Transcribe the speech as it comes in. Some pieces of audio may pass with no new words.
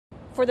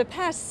For the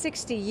past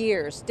 60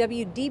 years,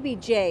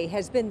 Wdbj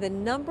has been the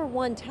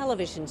 #1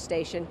 television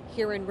station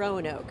here in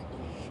Roanoke.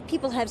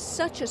 People have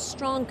such a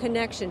strong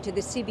connection to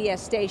the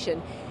CBS station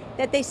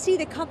that they see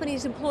the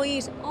company's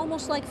employees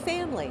almost like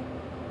family.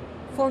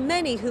 For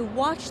many who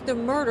watched the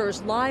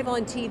murders live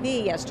on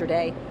TV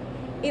yesterday,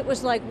 it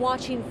was like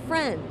watching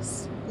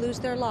friends lose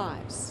their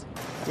lives.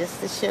 Just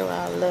to show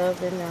our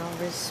love and our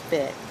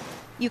respect.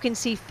 You can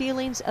see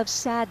feelings of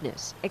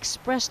sadness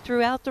expressed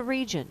throughout the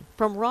region,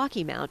 from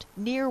Rocky Mount,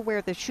 near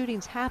where the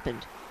shootings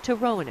happened, to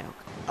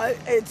Roanoke.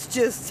 It's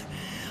just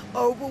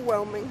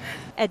overwhelming.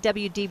 At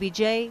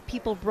Wdbj,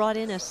 people brought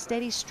in a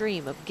steady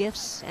stream of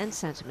gifts and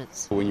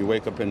sentiments. When you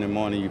wake up in the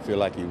morning, you feel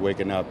like you're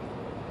waking up,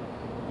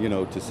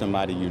 to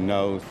somebody you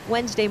know.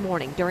 Wednesday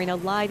morning, during a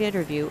live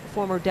interview,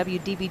 former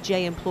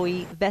Wdbj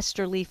employee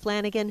Vester Lee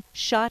Flanagan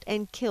shot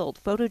and killed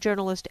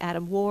photojournalist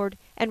Adam Ward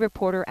and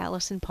reporter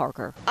Allison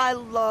Parker. I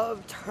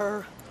loved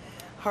her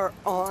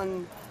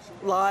on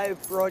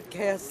live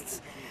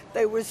broadcasts.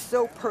 They were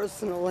so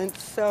personal and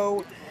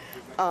so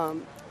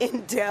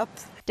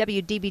in-depth.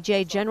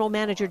 Wdbj General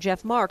Manager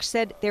Jeff Marks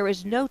said there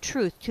is no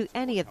truth to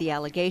any of the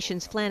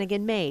allegations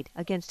Flanagan made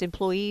against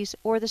employees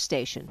or the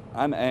station.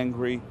 I'm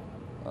angry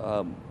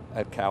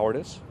at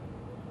cowardice.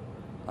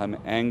 I'm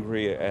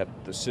angry at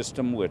the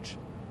system, which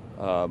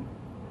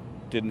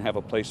didn't have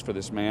a place for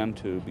this man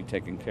to be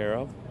taken care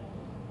of.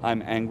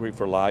 I'm angry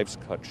for lives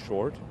cut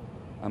short.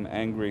 I'm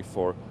angry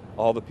for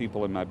all the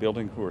people in my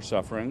building who are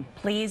suffering.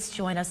 Please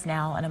join us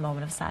now in a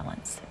moment of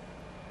silence.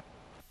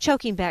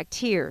 Choking back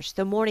tears,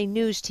 the morning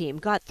news team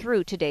got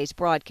through today's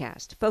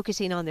broadcast,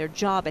 focusing on their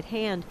job at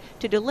hand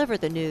to deliver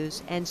the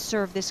news and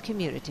serve this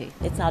community.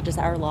 It's not just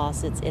our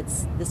loss,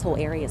 it's this whole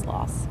area's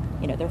loss.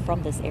 They're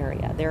from this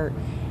area.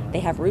 They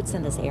have roots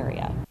in this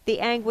area.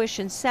 The anguish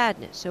and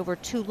sadness over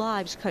 2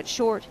 lives cut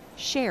short,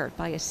 shared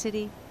by a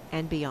city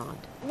and beyond.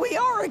 We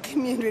are a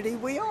community.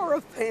 We are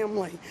a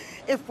family.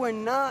 If we're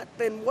not,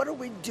 then what are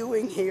we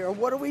doing here?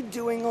 What are we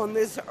doing on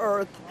this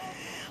earth?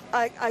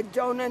 I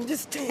don't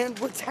understand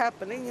what's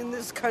happening in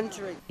this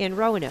country. In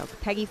Roanoke,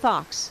 Peggy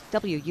Fox,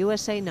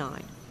 WUSA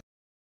 9.